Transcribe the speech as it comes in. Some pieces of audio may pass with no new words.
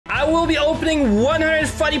will be opening 100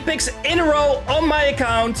 Futty picks in a row on my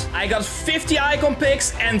account. I got 50 icon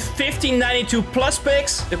picks and 50 92 plus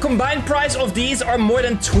picks. The combined price of these are more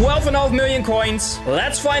than 12.5 million coins.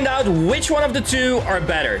 Let's find out which one of the two are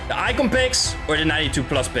better, the icon picks or the 92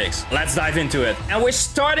 plus picks. Let's dive into it. And we're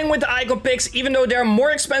starting with the icon picks. Even though they're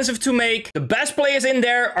more expensive to make, the best players in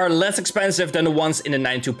there are less expensive than the ones in the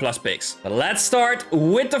 92 plus picks. But let's start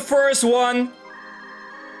with the first one.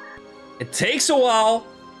 It takes a while,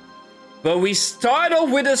 but we start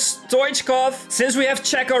off with a Stoichkov. Since we have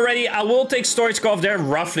check already, I will take Stoichkov. They're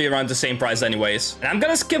roughly around the same price anyways. And I'm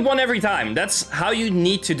gonna skip one every time. That's how you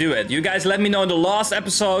need to do it. You guys let me know in the last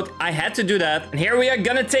episode. I had to do that. And here we are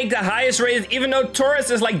gonna take the highest rated, even though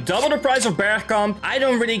Torres is like double the price of Bergkamp. I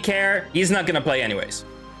don't really care. He's not gonna play anyways.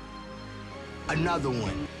 Another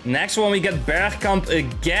one. Next one, we get Bergkamp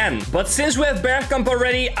again. But since we have Bergkamp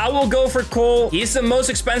already, I will go for Cole. He's the most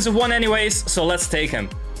expensive one anyways, so let's take him.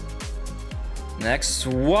 Next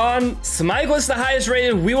one. Schmeichel is the highest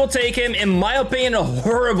rated. We will take him. In my opinion, a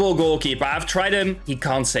horrible goalkeeper. I've tried him. He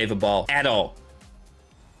can't save a ball at all.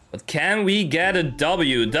 But can we get a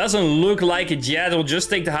W? Doesn't look like it yet. We'll just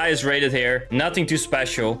take the highest rated here. Nothing too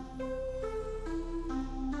special.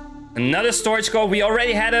 Another Stoichkov. We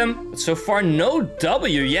already had him. But so far, no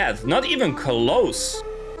W yet. Not even close.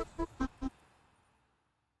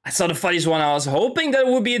 I saw the Futties one. I was hoping that it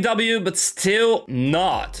would be a W, but still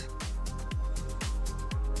not.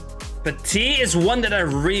 Petit is one that I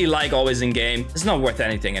really like always in game. It's not worth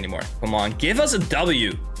anything anymore. Come on, give us a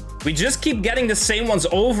W. We just keep getting the same ones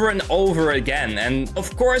over and over again. And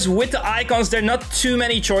of course, with the icons, there are not too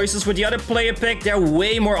many choices. With the other player pick, there are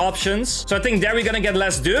way more options. So I think there we're gonna get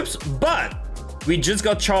less dupes. But we just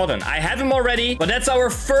got Charlton. I have him already, but that's our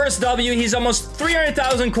first W. He's almost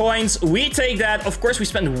 300,000 coins. We take that. Of course, we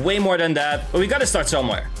spend way more than that, but we gotta start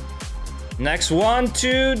somewhere. Next one,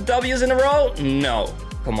 2 W's in a row. No.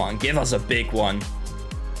 Come on, give us a big one.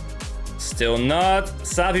 Still not.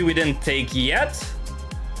 Savi we didn't take yet.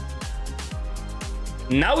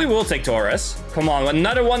 Now we will take Torres. Come on,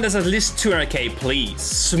 another one that's at least 200k, please.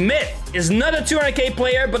 Smith is not a 200k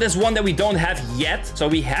player, but is one that we don't have yet. So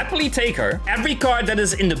we happily take her. Every card that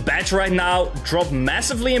is in the batch right now dropped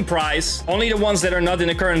massively in price. Only the ones that are not in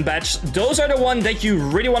the current batch, those are the ones that you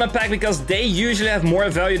really want to pack because they usually have more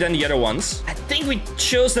value than the other ones. I think we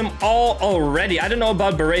chose them all already. I don't know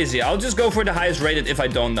about Baresi. I'll just go for the highest rated if I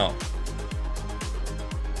don't know.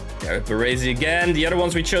 There, Baresi again. The other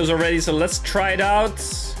ones we chose already, so let's try it out.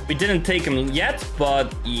 We didn't take him yet,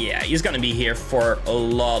 but yeah, he's gonna be here for a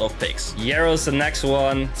lot of picks. Yaro's the next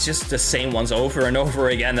one. It's just the same ones over and over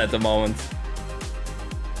again at the moment.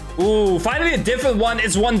 Ooh, finally a different one.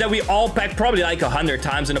 It's one that we all packed probably like 100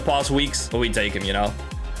 times in the past weeks, but we take him, you know.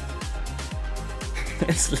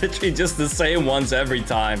 It's literally just the same ones every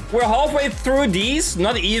time. We're halfway through these,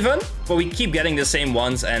 not even, but we keep getting the same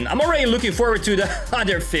ones. And I'm already looking forward to the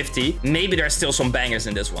other 50. Maybe there's still some bangers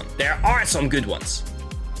in this one. There are some good ones.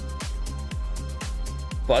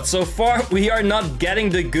 But so far, we are not getting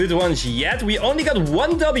the good ones yet. We only got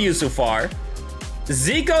 1 W so far.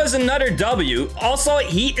 Zico is another W. Also,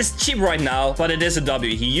 he is cheap right now, but it is a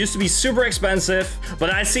W. He used to be super expensive, but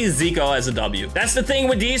I see Zico as a W. That's the thing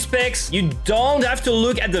with these picks. You don't have to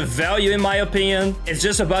look at the value, in my opinion. It's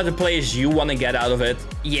just about the players you want to get out of it.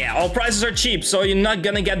 Yeah, all prices are cheap, so you're not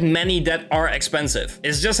gonna get many that are expensive.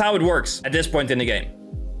 It's just how it works at this point in the game.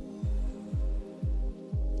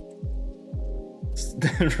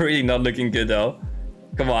 It's really not looking good, though.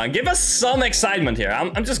 Come on, give us some excitement here.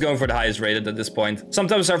 I'm just going for the highest rated at this point.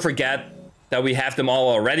 Sometimes I forget that we have them all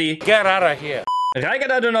already. Get out of here.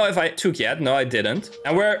 Rijkaard, I don't know if I took yet. No, I didn't.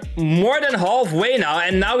 And we're more than halfway now.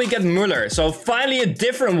 And now we get Müller. So finally a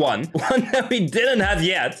different one. One that we didn't have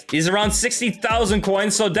yet. He's around 60,000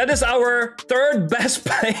 coins. So that is our third best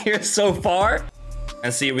player so far.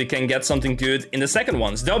 And see if we can get something good in the second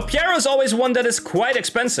ones. Del Piero is always one that is quite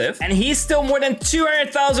expensive. And he's still more than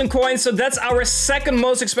 200,000 coins. So that's our second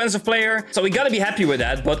most expensive player. So we gotta be happy with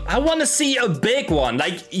that. But I want to see a big one.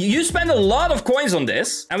 Like, you spend a lot of coins on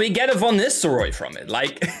this. And we get a Van Nistelrooy from it.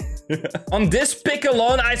 Like, on this pick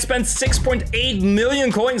alone, I spent 6.8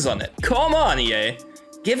 million coins on it. Come on, EA.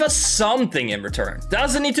 Give us something in return.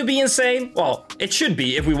 Doesn't need to be insane. Well, it should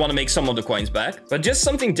be if we want to make some of the coins back. But just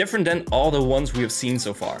something different than all the ones we have seen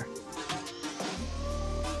so far.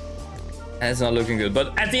 And it's not looking good.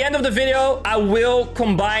 But at the end of the video, I will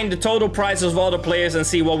combine the total prices of all the players and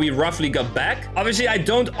see what we roughly got back. Obviously, I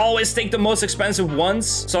don't always take the most expensive ones.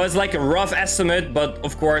 So it's like a rough estimate. But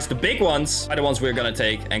of course, the big ones are the ones we're going to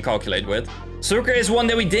take and calculate with. Sucre is one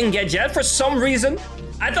that we didn't get yet for some reason.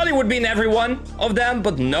 I thought he would be in every one of them,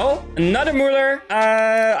 but no. Another Mueller.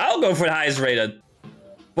 I'll go for the highest rated.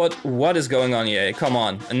 But what is going on here? Come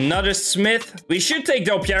on. Another Smith. We should take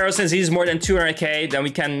Del Piero since he's more than 200k. Then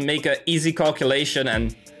we can make an easy calculation.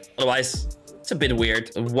 And otherwise, it's a bit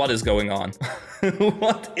weird. What is going on?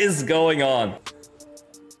 What is going on?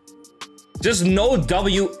 Just no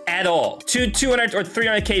W at all. 200 or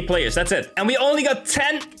 300k players. That's it. And we only got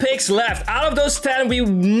 10 picks left. Out of those 10, we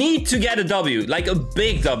need to get a W. Like a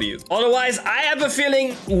big W. Otherwise, I have a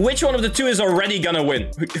feeling which one of the two is already gonna win.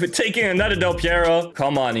 We're taking another Del Piero.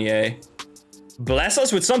 Come on, EA. Bless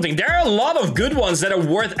us with something. There are a lot of good ones that are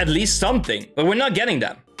worth at least something. But we're not getting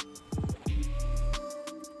them.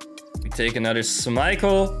 We take another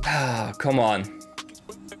Schmeichel. Ah, come on.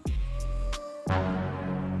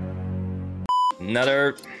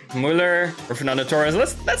 Another Mueller or Fernando Torres.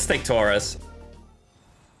 Let's take Torres.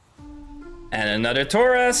 And another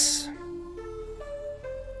Torres.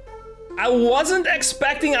 I wasn't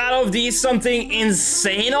expecting out of these something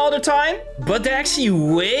insane all the time, but they're actually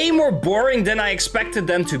way more boring than I expected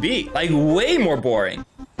them to be. Like way more boring.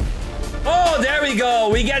 Oh, there we go.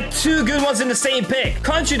 We get two good ones in the same pick.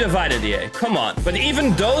 Country divided, EA. Come on. But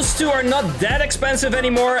even those two are not that expensive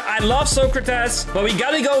anymore. I love Socrates, but we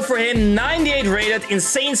gotta go for him. 98 rated,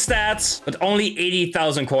 insane stats, but only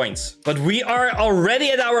 80,000 coins. But we are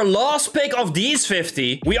already at our last pick of these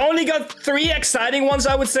 50. We only got 3 exciting ones,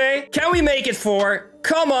 I would say. Can we make it 4?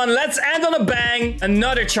 Come on, let's end on a bang.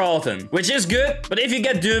 Another Charlton, which is good. But if you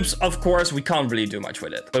get dupes, of course, we can't really do much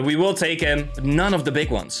with it. But we will take him, but none of the big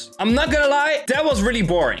ones. I'm not gonna lie, that was really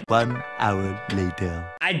boring. 1 hour later.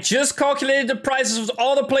 I just calculated the prices of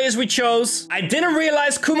all the players we chose. I didn't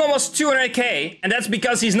realize Kuma was 200k, and that's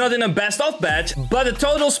because he's not in a best of batch. But the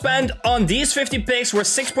total spent on these 50 picks were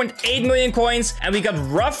 6.8 million coins, and we got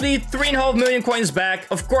roughly 3.5 million coins back.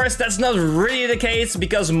 Of course, that's not really the case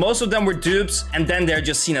because most of them were dupes, and then they're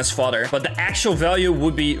just seen as fodder. But the actual value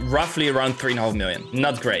would be roughly around 3.5 million.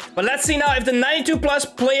 Not great. But let's see now if the 92 plus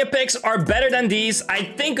player picks are better than these. I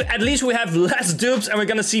think at least we have less dupes and we're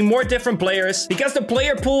gonna see more different players because the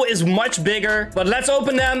player pool is much bigger. But let's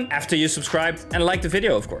open them after you subscribe and like the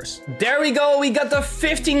video, of course. There we go. We got the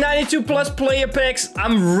 50 92 plus player picks.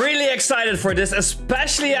 I'm really excited for this,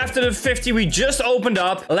 especially after the 50 we just opened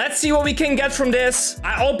up. Let's see what we can get from this.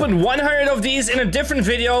 I opened 100 of these in a different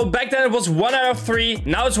video. Back then it was 1 out of 3.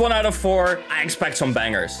 Now it's 1 out of 4. I expect some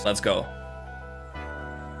bangers. Let's go.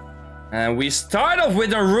 And we start off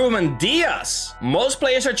with a Ruben Diaz. Most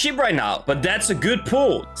players are cheap right now, but that's a good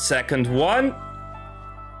pool. Second one.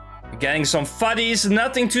 Getting some Futties.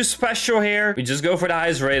 Nothing too special here. We just go for the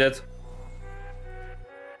highest rated.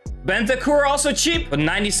 Bentancur also cheap, but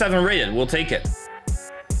 97 rated. We'll take it.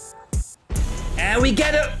 And we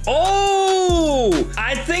get it. Oh,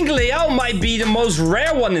 I think Leao might be the most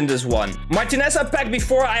rare one in this one. Martinez I packed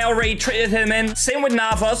before. I already traded him in. Same with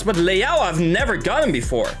Navas, but Leao I've never gotten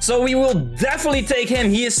before. So we will definitely take him.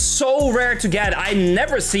 He is so rare to get. I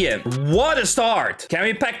never see him. What a start. Can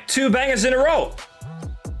we pack 2 bangers in a row?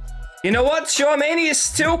 You know what? Chouameni is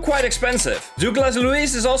still quite expensive. Douglas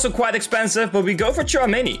Luiz is also quite expensive, but we go for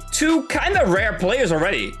Chouameni. 2 kind of rare players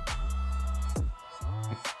already.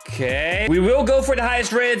 Okay, we will go for the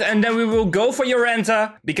highest rated and then we will go for Llorente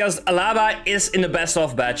because Alaba is in the best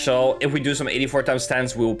of batch. So if we do some 84 times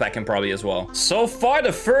 10s, we will pack him probably as well. So far,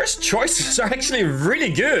 the first choices are actually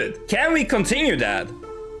really good. Can we continue that?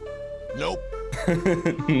 Nope.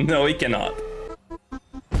 No, we cannot.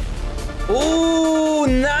 Ooh,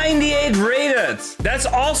 98 rated. That's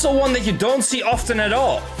also one that you don't see often at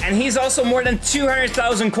all. And he's also more than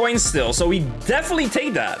 200,000 coins still. So we definitely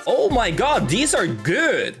take that. Oh my god, these are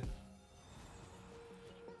good.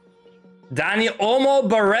 Dani Olmo,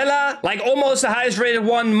 Barella, like almost the highest rated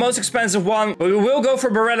one, most expensive one. But we will go for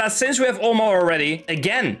Barella since we have Olmo already.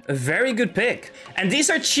 Again, a very good pick. And these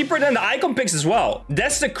are cheaper than the icon picks as well.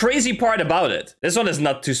 That's the crazy part about it. This one is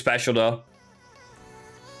not too special though.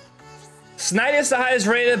 Snyder is the highest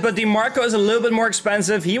rated, but DeMarco is a little bit more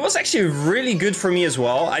expensive. He was actually really good for me as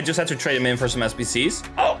well. I just had to trade him in for some SBCs.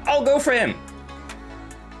 Oh, I'll go for him.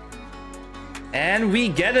 And we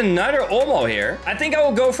get another Olmo here. I think I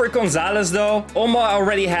will go for Gonzalez though. Olmo I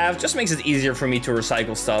already have. Just makes it easier for me to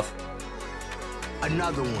recycle stuff.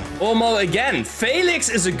 Another one. Olmo again. Felix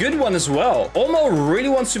is a good one as well. Olmo really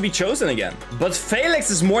wants to be chosen again. But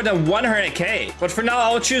Felix is more than 100k. But for now,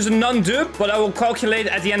 I'll choose a non-dupe. But I will calculate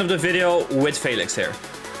at the end of the video with Felix here.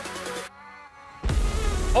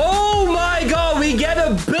 Oh, Oh my god, we get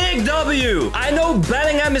a big W. I know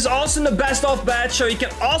Bellingham is also in the best of batch, so you can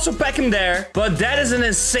also pack him there. But that is an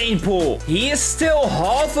insane pool. He is still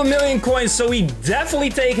 500,000 coins, so we definitely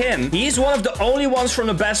take him. He's one of the only ones from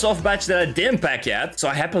the best of batch that I didn't pack yet, so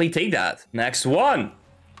I happily take that. Next one.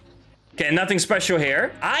 Okay, nothing special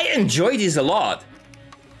here. I enjoy these a lot.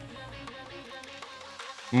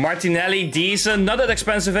 Martinelli, decent. Not that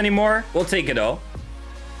expensive anymore. We'll take it though.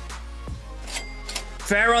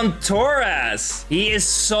 Ferran Torres. He is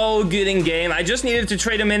so good in game. I just needed to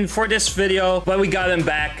trade him in for this video, but we got him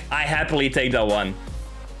back. I happily take that one.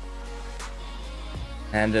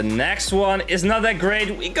 And the next one is not that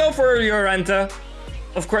great. We go for Llorente.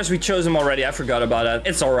 Of course, we chose him already. I forgot about that.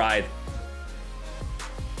 It's all right.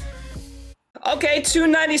 Okay,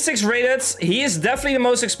 296 rated. He is definitely the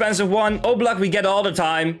most expensive one. Oblak we get all the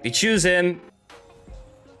time. We choose him.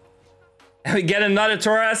 And we get another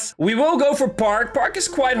Torres. We will go for Park. Park is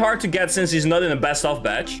quite hard to get since he's not in the best of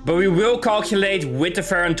batch. But we will calculate with the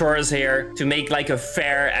Ferran Torres here to make like a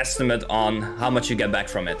fair estimate on how much you get back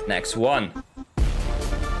from it. Next one.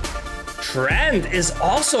 Trent is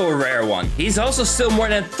also a rare one. He's also still more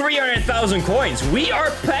than 300,000 coins. We are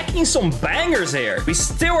packing some bangers here. We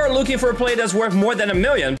still are looking for a play that's worth more than 1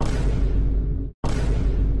 million.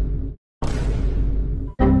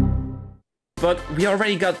 But we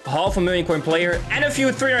already got 500,000 coin player and a few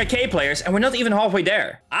 300k players, and we're not even halfway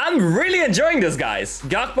there. I'm really enjoying this, guys.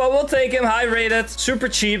 Gakpo will take him, high rated, super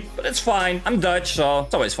cheap, but it's fine. I'm Dutch, so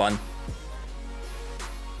it's always fun.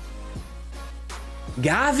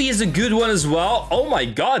 Gavi is a good one as well. Oh my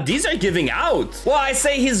god, these are giving out. Well, I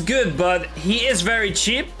say he's good, but he is very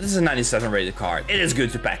cheap. This is a 97 rated card. It is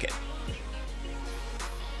good to pack it.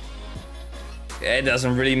 Okay, it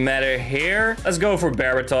doesn't really matter here. Let's go for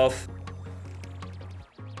Berbatov.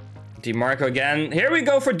 DeMarco again. Here we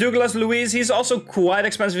go for Douglas Luiz. He's also quite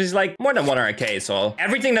expensive. He's like more than 100k. So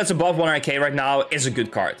everything that's above 100k right now is a good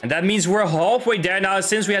card. And that means we're halfway there now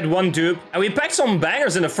since we had one dupe. And we packed some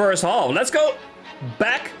bangers in the first half. Let's go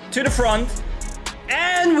back to the front.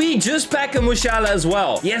 And we just pack a Musiala as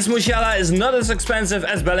well. Yes, Musiala is not as expensive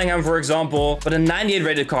as Bellingham, for example. But a 98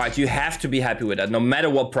 rated card, you have to be happy with that, no matter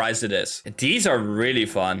what price it is. These are really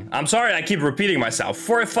fun. I'm sorry I keep repeating myself.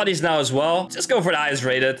 4 Futties now as well. Just go for the highest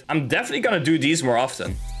rated. I'm definitely gonna do these more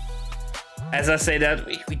often. As I say that,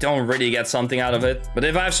 we don't really get something out of it. But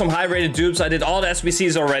if I have some high rated dupes, I did all the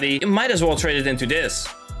SBCs already. You might as well trade it into this.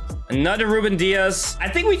 Another Ruben Diaz. I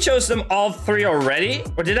think we chose them all 3 already.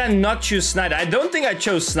 Or did I not choose Snyder? I don't think I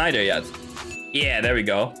chose Snyder yet. Yeah, there we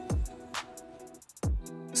go.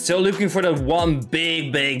 Still looking for that one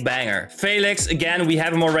big banger. Felix, again, we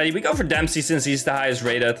have him already. We go for Dempsey since he's the highest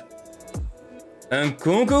rated.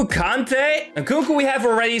 Nkunku, Kante. Nkunku we have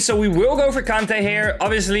already, so we will go for Kante here.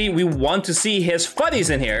 Obviously, we want to see his Futties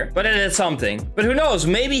in here. But it is something. But who knows?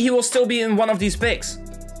 Maybe he will still be in one of these picks.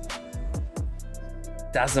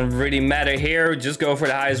 Doesn't really matter here. Just go for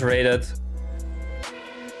the highest rated.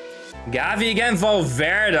 Gavi again.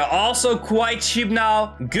 Valverde. Also quite cheap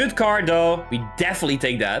now. Good card though. We definitely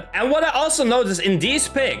take that. And what I also noticed in these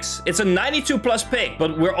picks, it's a 92 plus pick,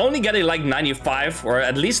 but we're only getting like 95 or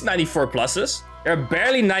at least 94 pluses. There are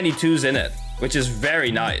barely 92s in it, which is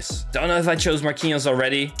very nice. Don't know if I chose Marquinhos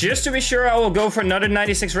already. Just to be sure, I will go for another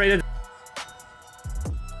 96 rated.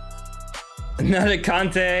 Another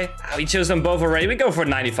Kante. We chose them both already. We go for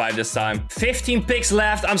 95 this time. 15 picks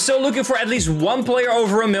left. I'm still looking for at least one player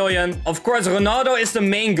over 1 million. Of course, Ronaldo is the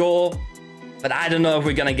main goal. But I don't know if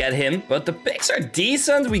we're gonna get him. But the picks are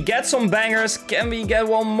decent. We get some bangers. Can we get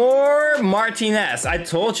one more? Martinez. I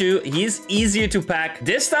told you, he's easier to pack.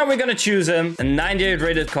 This time we're gonna choose him. A 98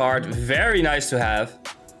 rated card. Very nice to have.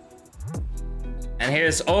 And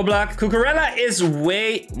here's Oblak. Cucurella is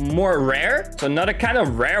way more rare. So another kind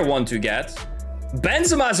of rare one to get.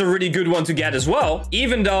 Benzema is a really good one to get as well.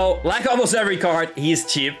 Even though, like almost every card, he's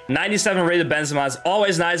cheap. 97 rated Benzema is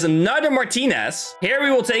always nice. Another Martinez. Here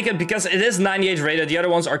we will take it because it is 98 rated. The other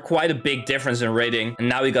ones are quite a big difference in rating. And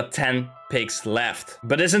now we got 10 picks left.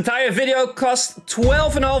 But this entire video cost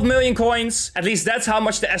 12.5 million coins. At least that's how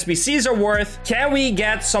much the SBCs are worth. Can we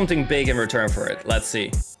get something big in return for it? Let's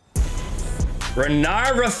see.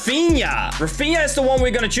 Renard Rafinha. Rafinha is the one we're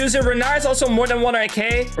going to choose here. Renard is also more than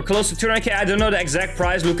 100k or close to 200k. I don't know the exact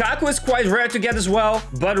price. Lukaku is quite rare to get as well.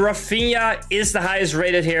 But Rafinha is the highest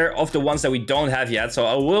rated here of the ones that we don't have yet. So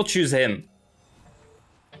I will choose him.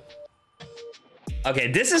 Okay,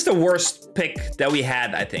 this is the worst pick that we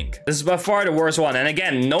had, I think. This is by far the worst one. And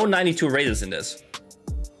again, no 92 rateds in this.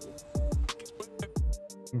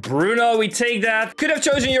 Bruno, we take that. Could have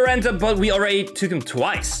chosen Llorente, but we already took him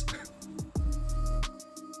twice.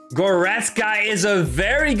 Goretzka is a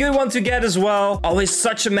very good one to get as well. Always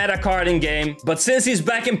such a meta card in game. But since he's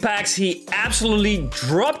back in packs, he absolutely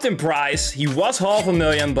dropped in price. He was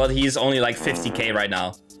 $500,000, but he's only like 50k right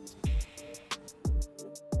now.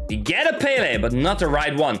 We get a Pele, but not the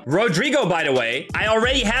right one. Rodrigo, by the way, I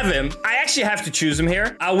already have him. I actually have to choose him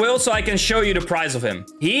here. I will, so I can show you the price of him.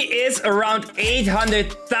 He is around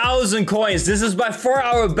 800,000 coins. This is by far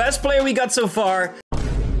our best player we got so far.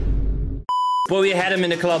 But we had him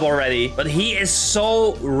in the club already. But he is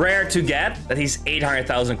so rare to get that he's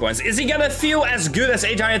 800,000 coins. Is he gonna feel as good as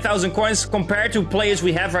 800,000 coins compared to players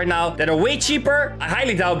we have right now that are way cheaper? I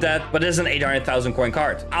highly doubt that, but it's an 800,000 coin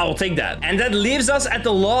card. I will take that. And that leaves us at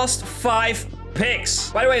the last 5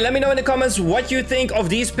 picks. By the way, let me know in the comments what you think of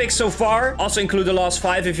these picks so far. Also include the last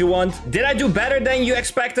 5 if you want. Did I do better than you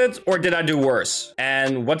expected, or did I do worse?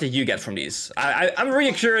 And what did you get from these? I'm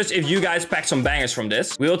really curious if you guys packed some bangers from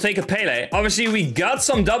this. We will take a Pele. Obviously, we got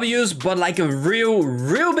some W's, but like a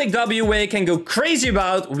real big W we can go crazy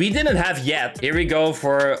about, we didn't have yet. Here we go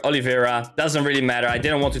for Oliveira. Doesn't really matter. I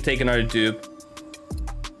didn't want to take another dupe.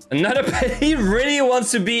 Another Pele. He really wants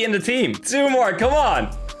to be in the team. 2 more. Come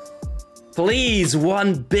on. Please,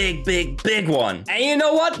 one big one. And you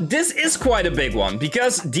know what? This is quite a big one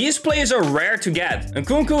because these players are rare to get.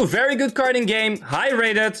 Nkunku, very good card in game, high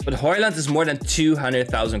rated, but Højlund is more than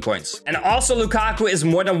 200,000 coins. And also Lukaku is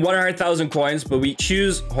more than 100,000 coins, but we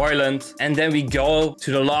choose Højlund and then we go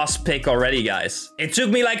to the last pick already, guys. It took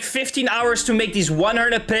me like 15 hours to make these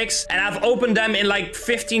 100 picks and I've opened them in like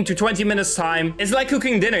 15 to 20 minutes time. It's like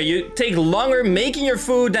cooking dinner. You take longer making your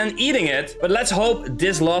food than eating it. But let's hope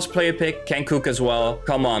this last player pick can cook as well.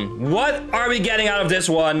 Come on. What are we getting out of this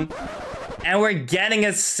one? And we're getting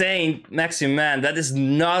a Saint Maximin. That is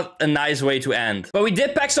not a nice way to end. But we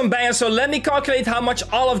did pack some bangers, so let me calculate how much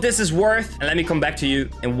all of this is worth. And let me come back to you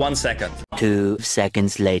in 1 second. 2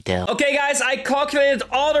 seconds later. Okay, guys, I calculated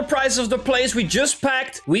all the prices of the players we just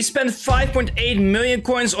packed. We spent 5.8 million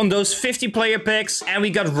coins on those 50 player picks. And we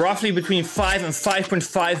got roughly between 5 and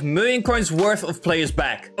 5.5 million coins worth of players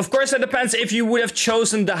back. Of course, that depends if you would have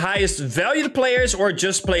chosen the highest valued players or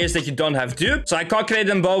just players that you don't have duped. So I calculated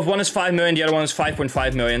them both. One is 5 million. The other one is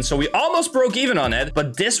 5.5 million. So we almost broke even on it,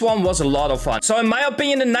 but this one was a lot of fun. So in my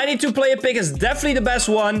opinion, the 92 player pick is definitely the best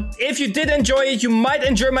one. If you did enjoy it, you might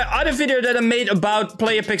enjoy my other video that I made about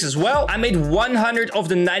player picks as well. I made 100 of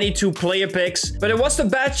the 92 player picks, but it was the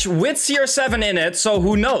batch with CR7 in it. So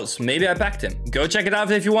who knows? Maybe I packed him. Go check it out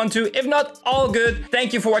if you want to. If not, all good.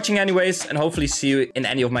 Thank you for watching anyways, and hopefully see you in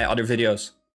any of my other videos.